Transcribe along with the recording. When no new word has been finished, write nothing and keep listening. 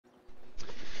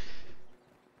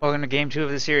Welcome to Game 2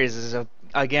 of the series. This is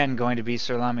again going to be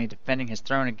Sirlami defending his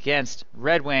throne against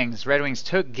RedxWings. RedxWings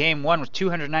took Game 1 with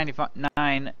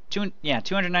 299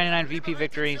 VP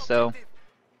victory, so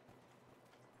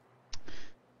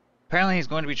apparently he's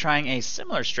going to be trying a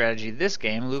similar strategy this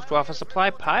game, Luftwaffe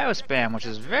Supply Pio Spam, which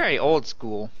is very old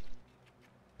school.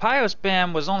 Pio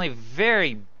Spam was only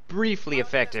very briefly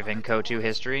effective in KO2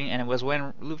 history, and it was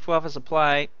when Luftwaffe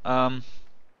Supply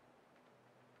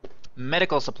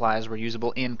medical supplies were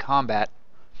usable in combat.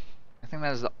 I think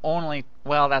that is the only...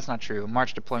 Well, that's not true.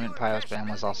 March deployment Pio Spam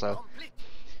was also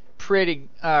pretty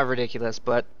ridiculous,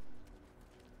 but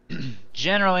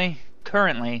generally,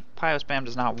 currently, Pio Spam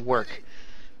does not work.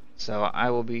 So I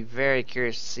will be very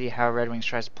curious to see how RedxWings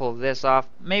tries to pull this off.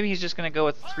 Maybe he's just going to go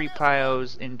with 3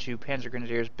 Pios into Panzer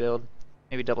Grenadiers build.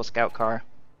 Maybe double scout car.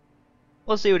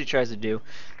 We'll see what he tries to do.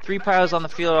 3 Pios on the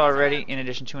field already, in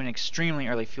addition to an extremely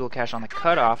early fuel cache on the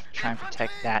cutoff to try and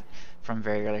protect that from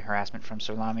very early harassment from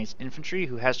Sirlami's infantry,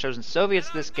 who has chosen Soviets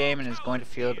this game and is going to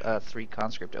field a 3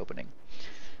 conscript opening.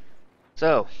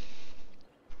 So,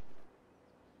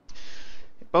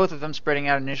 both of them spreading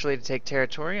out initially to take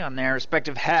territory on their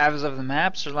respective halves of the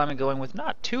map. Sirlami going with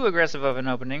not too aggressive of an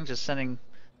opening, just sending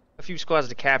a few squads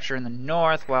to capture in the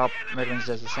north, while RedxWings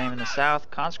does the same in the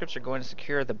south. Conscripts are going to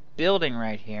secure the building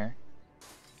right here,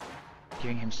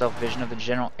 giving himself vision of the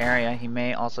general area. He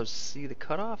may also see the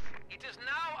cutoff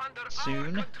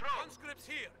soon,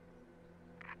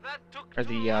 or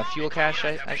the fuel cache,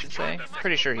 I should say.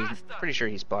 Pretty sure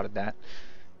he spotted that.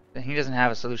 He doesn't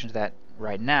have a solution to that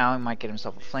right now. He might get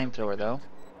himself a flamethrower though.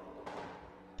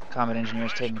 Combat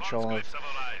engineers taking control of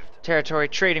territory,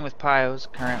 trading with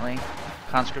Pios currently.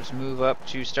 Conscripts move up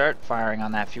to start firing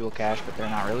on that fuel cache, but they're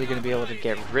not really going to be able to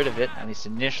get rid of it, at least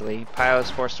initially.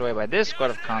 Pios forced away by this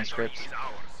squad of conscripts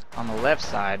on the left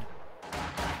side.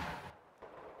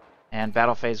 And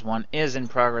battle phase 1 is in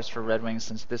progress for RedxWings,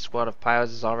 since this squad of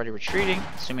Pios is already retreating.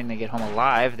 Assuming they get home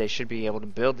alive, they should be able to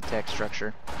build the tech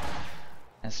structure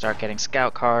and start getting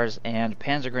scout cars and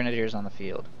Panzer Grenadiers on the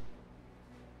field.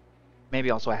 Maybe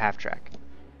also a half-track.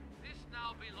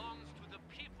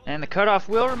 And the cutoff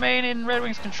will remain in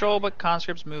RedxWings' control, but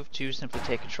conscripts move to simply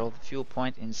take control of the fuel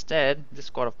point instead. This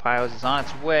squad of Pios is on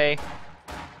its way.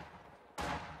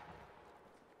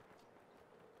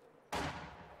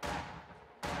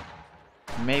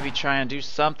 Maybe try and do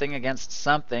something against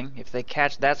something. If they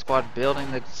catch that squad building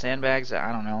the sandbags,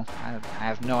 I don't know. I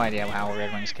have no idea how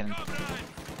RedxWings can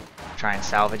try and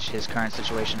salvage his current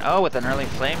situation. Oh, with an early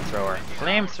flamethrower.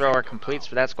 Flamethrower completes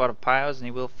for that squad of Pios, and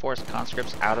he will force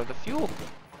conscripts out of the fuel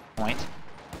point.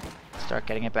 Start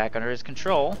getting it back under his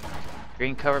control.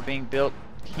 Green cover being built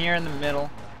here in the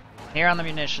middle, here on the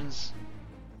munitions.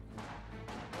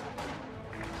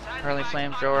 Early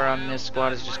flamethrower on this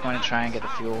squad is just going to try and get the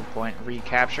fuel point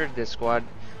recaptured. This squad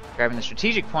grabbing the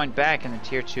strategic point back, and the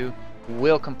tier 2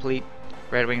 will complete.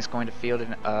 RedxWings going to field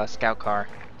a scout car.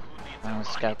 Going with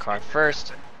scout car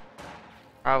first,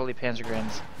 probably Panzer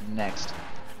Grens next.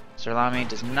 Sirlami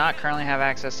does not currently have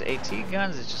access to AT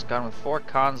guns. It's just gone with 4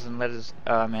 cons and let his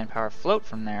manpower float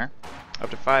from there. Up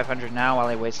to 500 now, while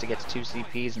he waits to get to 2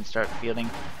 CPs and start fielding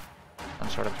some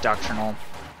sort of doctrinal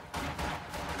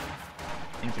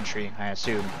infantry, I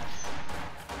assume.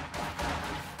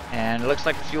 And it looks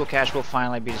like the fuel cache will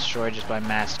finally be destroyed just by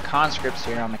massed conscripts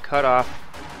here on the cutoff.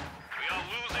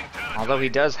 Although he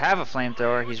does have a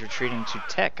flamethrower, he's retreating to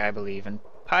tech, I believe, and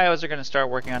Pios are going to start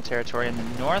working on territory in the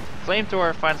north.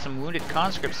 Flamethrower finds some wounded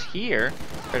conscripts here.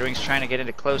 RedxWings trying to get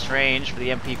into close range for the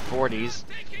MP40s.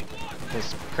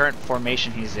 This current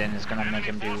formation he's in is going to make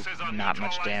him do not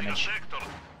much damage.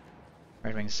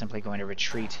 RedxWings is simply going to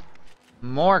retreat.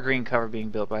 More green cover being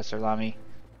built by Sirlami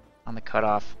on the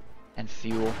cutoff and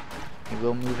fuel. He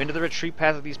will move into the retreat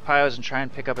path of these Pios and try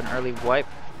and pick up an early wipe.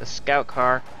 The scout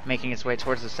car making its way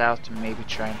towards the south to maybe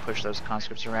try and push those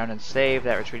conscripts around and save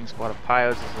that retreating squad of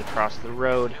Pios as they cross the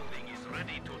road.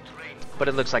 But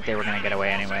it looks like they were going to get away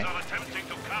anyway.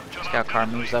 Scout car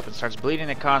moves up and starts bleeding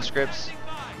the conscripts,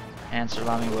 and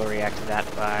Sirlami will react to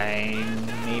that by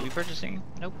maybe purchasing...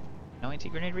 Nope, no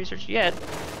anti-grenade research yet.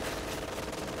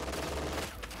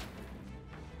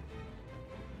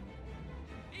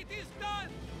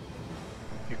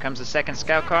 Here comes the second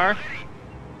scout car.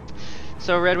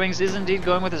 So RedxWings is indeed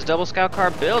going with his double scout car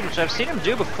build, which I've seen him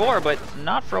do before, but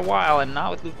not for a while, and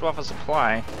not with Luftwaffe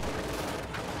Supply.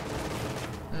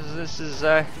 This is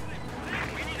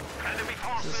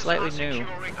slightly new.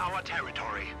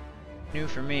 New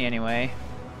for me, anyway.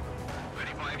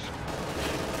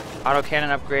 Autocannon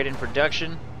upgrade in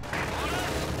production.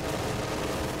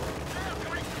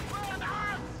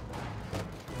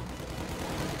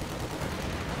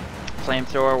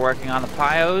 Flamethrower working on the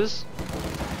Pyos.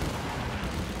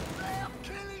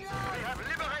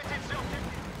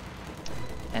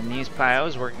 And these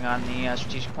Pyos working on the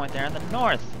strategic point there in the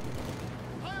north.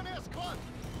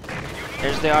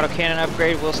 There's the autocannon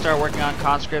upgrade. We'll start working on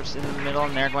conscripts in the middle,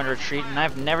 and they're going to retreat. And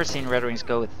I've never seen RedxWings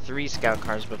go with 3 scout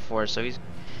cars before, so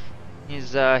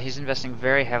he's investing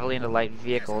very heavily into light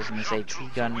vehicles, and this AT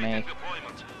gun may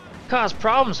cause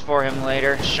problems for him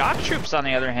later. Shock troops, on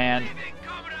the other hand,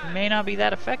 may not be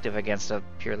that effective against a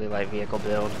purely light vehicle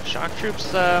build. Shock troops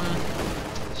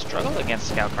struggle against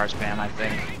scout car spam, I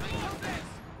think.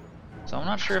 So I'm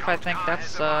not sure if I think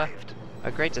that's a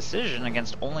great decision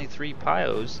against only 3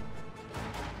 Pyos.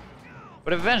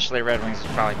 But eventually RedxWings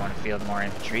is probably going to field more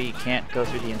infantry. You can't go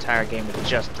through the entire game with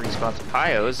just 3 squads of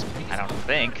Pyos, I don't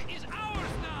think.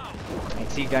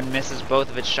 AT gun misses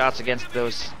both of its shots against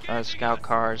those scout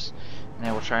cars, and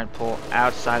they will try and pull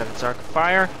outside of its arc of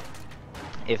fire.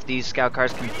 If these scout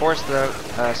cars can force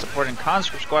the supporting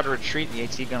conscript squad to retreat, the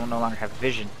AT gun will no longer have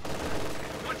vision.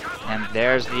 And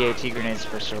there's the AT grenades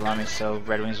for Sirlami, so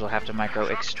RedxWings will have to micro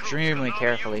extremely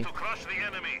carefully.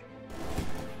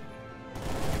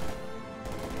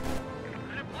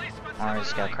 Our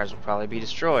scout cars will probably be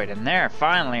destroyed. And there,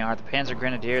 finally, are the Panzer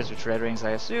Grenadiers, which RedxWings,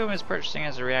 I assume, is purchasing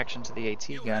as a reaction to the AT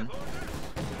gun.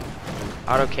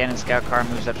 Autocannon scout car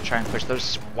moves up to try and push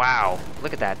those. Wow,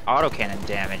 look at that autocannon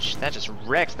damage. That just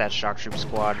wrecked that shock troop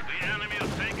squad. The enemy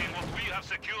is taking what we have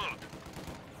secured.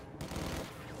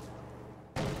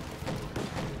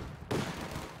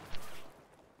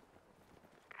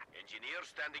 Engineer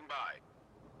standing by.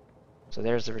 So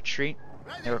there's the retreat.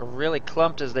 They were really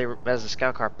clumped as the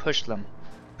scout car pushed them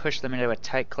into a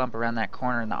tight clump around that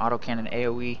corner, and the autocannon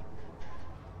AoE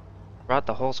brought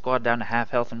the whole squad down to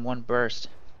half health in one burst.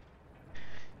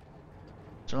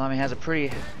 Sirlami has a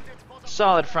pretty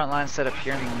solid front line set up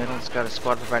here in the middle. It's got a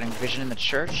squad providing vision in the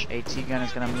church. AT gun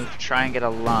is going to move to try and get a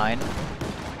line.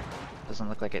 Doesn't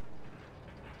look like it's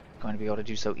going to be able to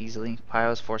do so easily.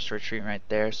 Pyos forced to retreat right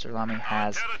there. Sirlami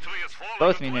has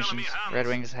both munitions.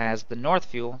 RedxWings has the north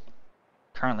fuel,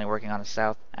 currently working on the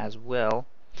south as well.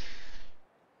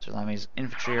 Sirlami's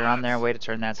infantry are on their way to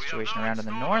turn that situation around in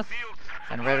the north,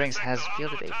 and RedxWings has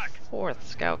fielded a 4th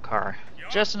scout car.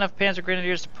 Just enough Panzer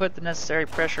Grenadiers to put the necessary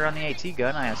pressure on the AT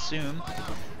gun, I assume.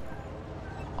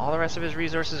 All the rest of his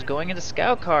resources going into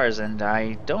scout cars, and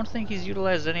I don't think he's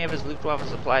utilized any of his Luftwaffe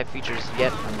supply features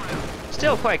yet. I'm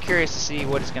still quite curious to see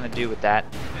what he's going to do with that.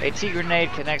 AT grenade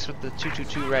connects with the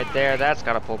 222 right there. That's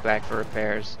got to pull back for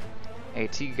repairs.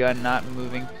 AT gun not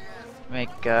moving.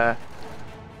 Make a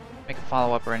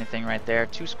follow-up or anything right there.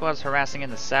 2 squads harassing in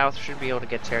the south. Should be able to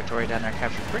get territory down there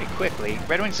captured pretty quickly.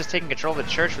 RedxWings is taking control of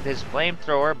the church with his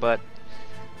flamethrower, but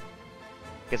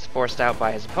gets forced out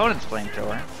by his opponent's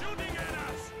flamethrower.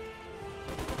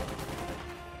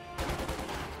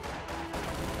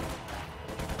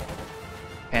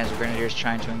 Panzer Grenadiers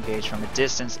trying to engage from a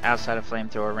distance outside of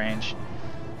flamethrower range.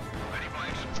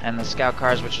 And the scout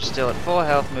cars, which are still at full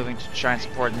health, moving to try and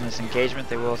support in this engagement.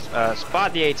 They will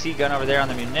spot the AT gun over there on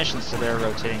the munitions, so they're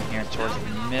rotating here towards the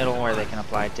middle where they can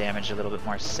apply damage a little bit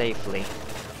more safely.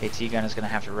 AT gun is going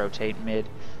to have to rotate mid,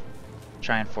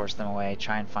 try and force them away,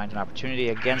 try and find an opportunity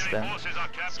against them.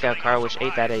 Scout car, which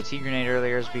ate that AT grenade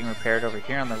earlier, is being repaired over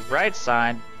here on the right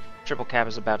side. Triple cap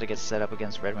is about to get set up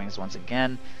against RedxWings once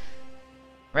again.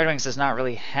 RedxWings has not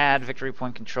really had victory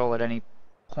point control at any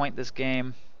point this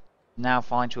game. Now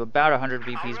falling to about 100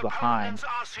 VPs behind.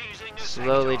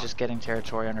 Slowly just getting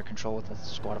territory under control with a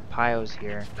squad of Pyos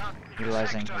here.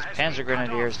 Utilizing his Panzer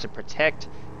Grenadiers to protect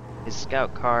his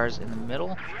scout cars in the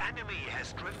middle.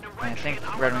 And I think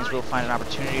RedxWings will find an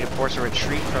opportunity to force a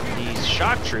retreat from these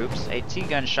shock troops. AT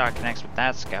gun shot connects with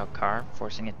that scout car,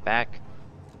 forcing it back.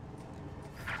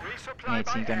 The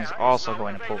AT gun is also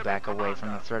going to pull back away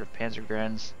from the threat of Panzer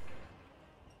Grens.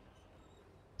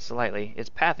 Slightly. Its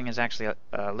pathing is actually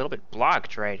a little bit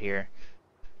blocked right here.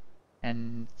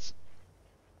 And it's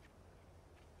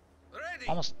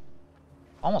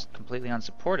almost completely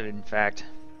unsupported, in fact.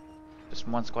 Just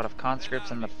 1 squad of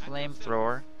conscripts and the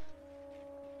flamethrower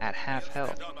at half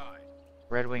health.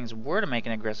 RedxWings were to make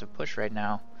an aggressive push right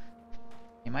now.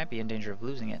 He might be in danger of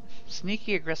losing it.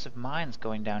 Sneaky aggressive mines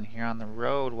going down here on the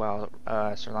road while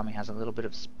Sirlami has a little bit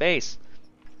of space.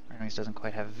 RedxWings doesn't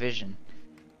quite have vision.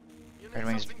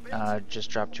 RedxWings just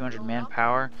dropped 200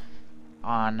 manpower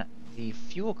on the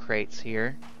fuel crates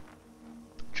here.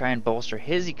 Try and bolster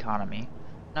his economy.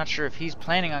 Not sure if he's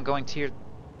planning on going tier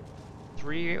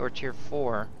 3 or tier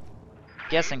 4.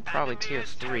 Guessing probably tier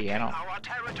 3. I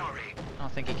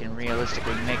don't think he can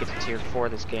realistically make it to tier 4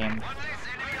 this game.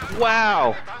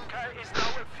 Wow!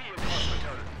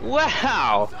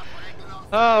 Wow!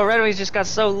 Oh, RedxWings just got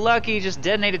so lucky, just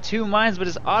detonated 2 mines, but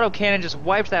his autocannon just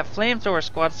wiped that flamethrower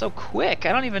squad so quick.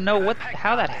 I don't even know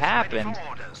how that happened.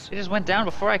 It just went down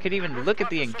before I could even look at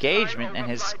the engagement, and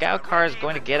his scout car is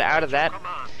going to get out of that,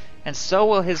 and so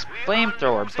will his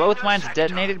flamethrower. Both mines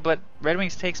detonated, but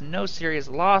RedxWings takes no serious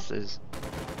losses,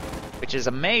 which is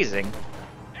amazing.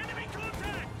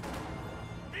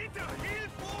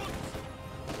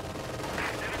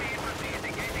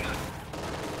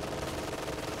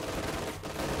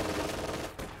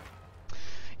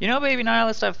 You know, baby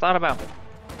nihilist, I've thought about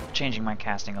changing my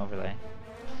casting overlay.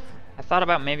 I thought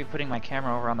about maybe putting my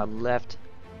camera over on the left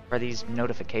where these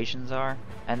notifications are,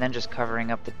 and then just covering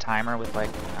up the timer with,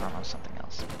 like, I don't know, something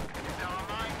else.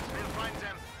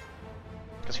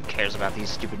 Because who cares about these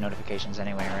stupid notifications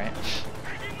anyway, right?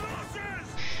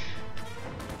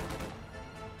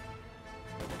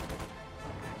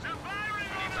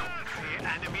 The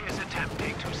enemy is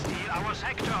attempting to steal our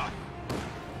sector.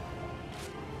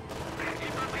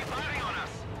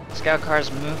 Scout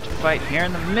cars move to fight here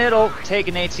in the middle. Take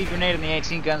an AT grenade, and the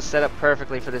 18 guns set up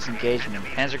perfectly for this engagement.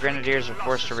 Panzer Grenadiers are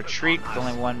forced to retreat with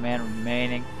only 1 man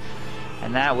remaining.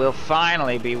 And that will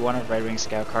finally be one of RedxWings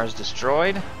scout cars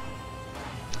destroyed.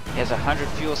 He has 100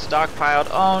 fuel stockpiled.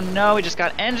 Oh no, he just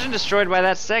got engine destroyed by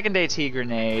that second AT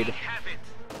grenade.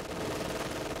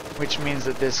 Which means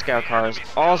that this scout car is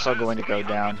also going to go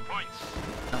down.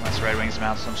 Unless RedxWings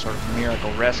mount some sort of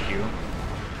miracle rescue.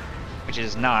 Which it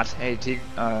is not. AT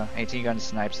gun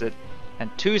snipes it. And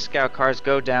 2 scout cars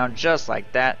go down just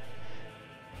like that.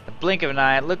 The blink of an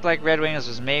eye, it looked like RedxWings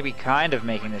was maybe kind of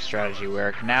making this strategy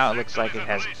work. Now it looks like it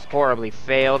has horribly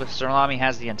failed. Sirlami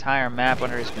has the entire map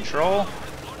under his control.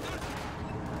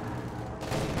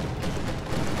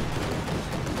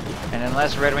 And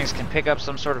unless RedxWings can pick up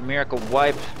some sort of miracle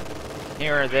wipe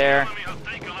here or there,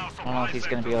 I don't know if he's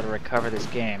going to be able to recover this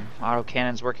game.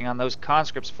 Autocannons working on those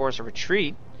conscripts force a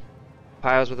retreat.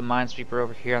 Pios with a minesweeper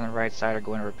over here on the right side are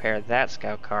going to repair that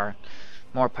scout car.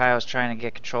 More Pios trying to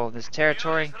get control of this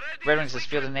territory. RedxWings has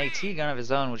fielded an AT gun of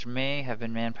his own, which may have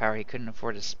been manpower he couldn't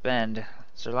afford to spend.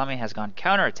 Sirlami has gone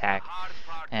counterattack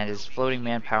and is floating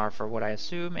manpower for what I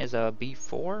assume is a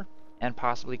B4 and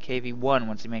possibly KV1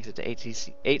 once he makes it to 8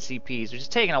 CPs, which is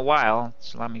taking a while.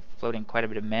 Sirlami floating quite a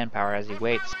bit of manpower as he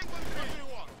waits.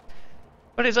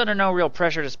 But he's under no real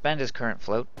pressure to spend his current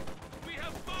float.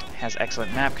 Has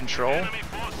excellent map control.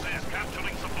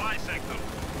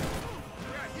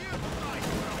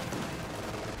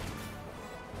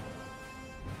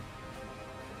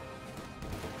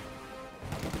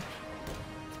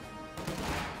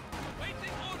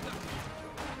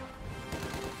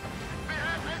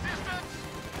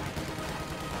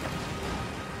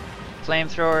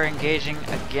 Flamethrower engaging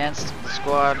against the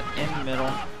squad in the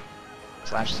middle /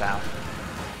 south.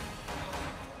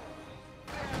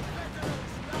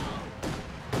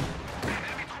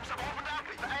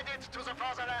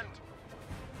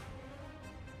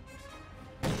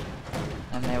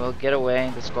 And they will get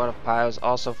away. The squad of Pios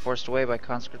also forced away by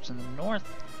conscripts in the north.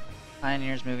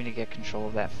 Pioneers moving to get control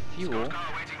of that fuel.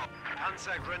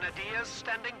 Panzer Grenadiers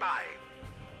standing by.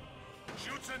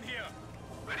 Shoots in here.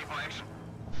 Ready for action.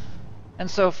 And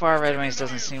so far, RedxWings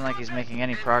doesn't seem like he's making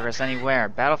any progress anywhere.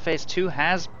 Battle Phase 2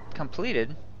 has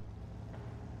completed.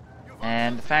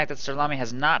 And the fact that Sirlami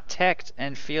has not teched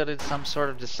and fielded some sort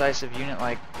of decisive unit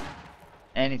like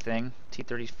anything,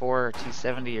 T-34 or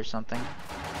T-70 or something,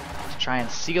 to try and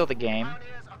seal the game,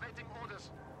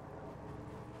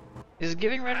 is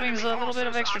giving RedxWings a little bit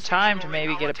of extra time to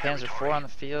maybe get a Panzer IV on the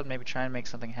field, maybe try and make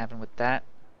something happen with that.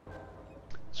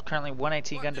 There's currently 1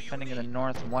 AT gun defending in the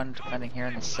north, 1 defending here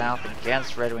in the south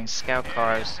against RedxWings scout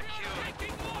cars.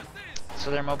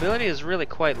 So their mobility is really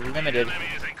quite limited,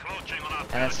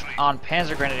 and it's on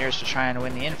Panzer Grenadiers to try and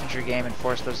win the infantry game and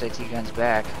force those AT guns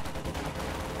back.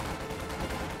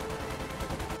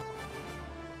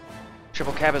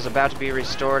 Triple cap is about to be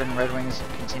restored, and RedxWings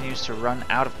continues to run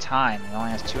out of time. He only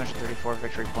has 234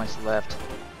 victory points left.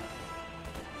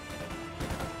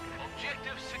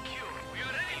 Objective secure. We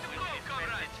are ready to go,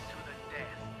 comrades. To the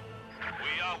death.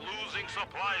 We are losing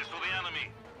supplies to the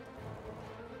enemy.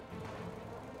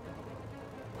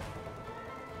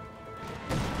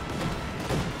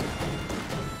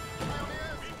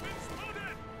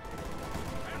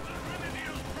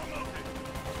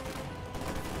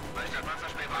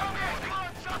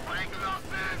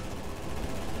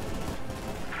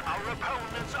 Our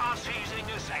opponents are seizing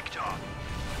a sector.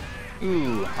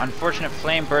 Ooh, unfortunate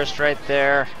flame burst right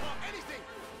there.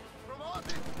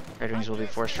 RedxWings will be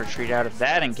forced to retreat out of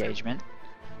that engagement.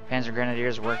 Panzer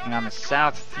Grenadiers working on the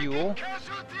south fuel.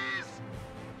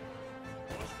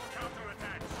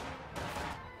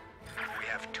 We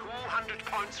have 2 200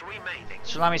 points remaining.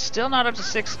 Sirlami's still not up to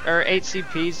 6 or 8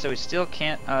 CPs, so he still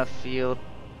can't field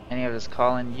any of his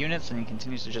call-in units, and he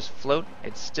continues to just float.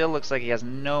 It still looks like he has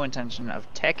no intention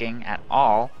of teching at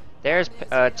all. There's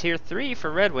tier 3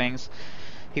 for RedxWings.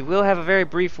 He will have a very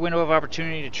brief window of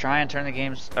opportunity to try and turn the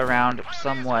games around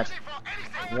somewhat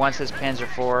once his Panzer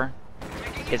IV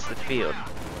hits the field.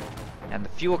 And the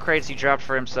fuel crates he dropped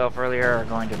for himself earlier are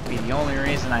going to be the only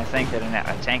reason I think that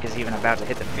a tank is even about to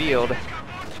hit the field.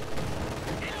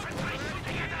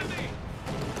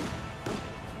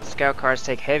 Scout cars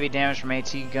take heavy damage from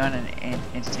AT gun and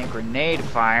anti-tank grenade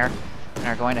fire, and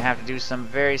are going to have to do some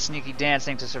very sneaky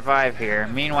dancing to survive here.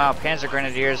 Meanwhile, Panzer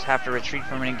Grenadiers have to retreat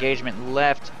from an engagement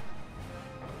left,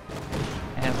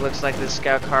 and it looks like this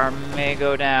scout car may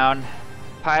go down.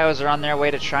 Pyos are on their way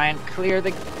to try and clear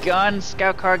the gun.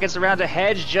 Scout car gets around a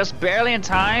hedge just barely in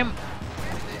time.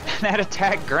 That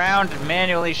attack ground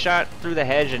manually shot through the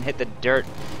hedge and hit the dirt.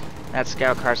 That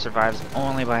scout car survives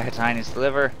only by a tiny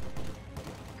sliver.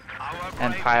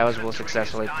 And Pyos will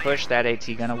successfully push that AT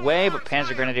gun away, but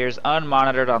Panzer Grenadiers,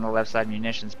 unmonitored on the left side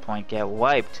munitions point, get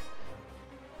wiped,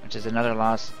 which is another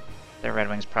loss that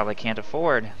RedxWings probably can't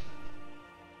afford.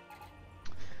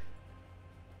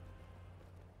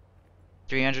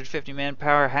 350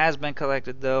 manpower has been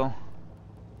collected, though.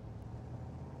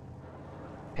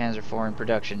 Panzer IV in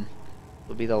production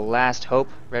will be the last hope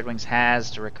RedxWings has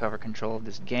to recover control of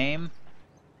this game.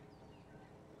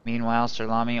 Meanwhile,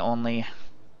 Sirlami only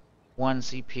 1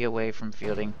 CP away from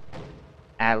fielding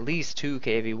at least 2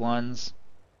 KV-1s.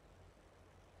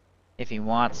 If he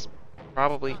wants,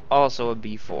 probably also a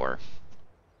B4.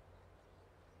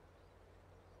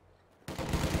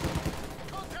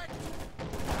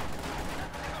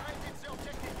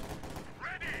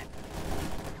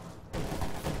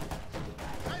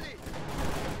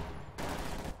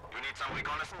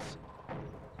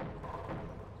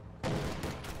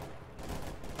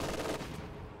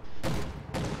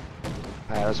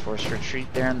 Pyos forced to retreat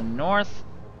there in the north.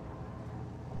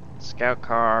 Scout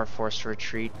car forced to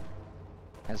retreat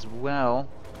as well.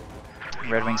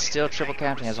 RedxWings still triple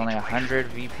capped. He has only 100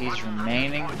 VPs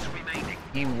remaining.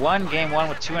 He won game 1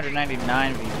 with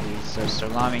 299 VPs, so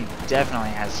Sirlami definitely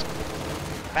has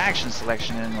faction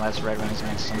selection unless RedxWings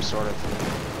makes some sort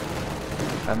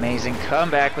of amazing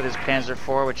comeback with his Panzer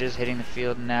IV, which is hitting the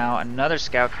field now. Another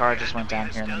scout car just went down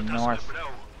here in the north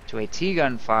to a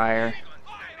T-gun fire.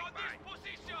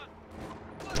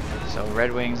 So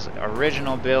RedxWings'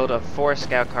 original build of 4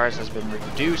 scout cars has been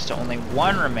reduced to only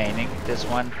 1 remaining. This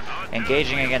one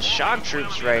engaging against shock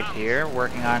troops right here,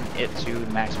 working on it to the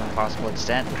maximum possible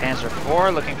extent. Panzer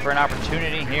IV looking for an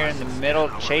opportunity here in the middle,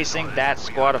 chasing that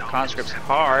squad of conscripts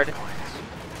hard.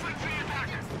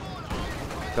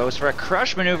 Goes for a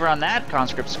crush maneuver on that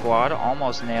conscript squad,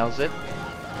 almost nails it.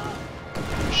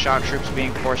 Shock troops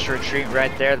being forced to retreat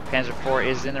right there. The Panzer IV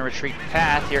is in the retreat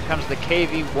path. Here comes the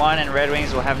KV-1, and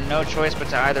RedxWings will have no choice but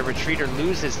to either retreat or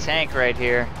lose his tank right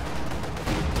here.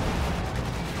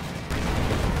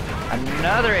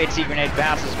 Another AT grenade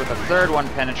bounces, but the third one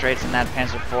penetrates, and that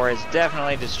Panzer IV is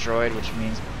definitely destroyed, which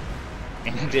means,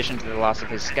 in addition to the loss of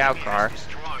his scout car,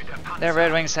 that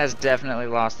RedxWings has definitely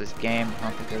lost this game. I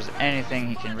don't think there's anything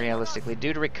he can realistically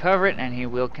do to recover it, and he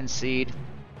will concede.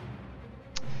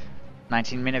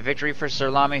 19-minute victory for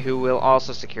Sirlami, who will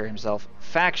also secure himself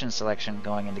faction selection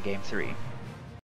going into Game 3.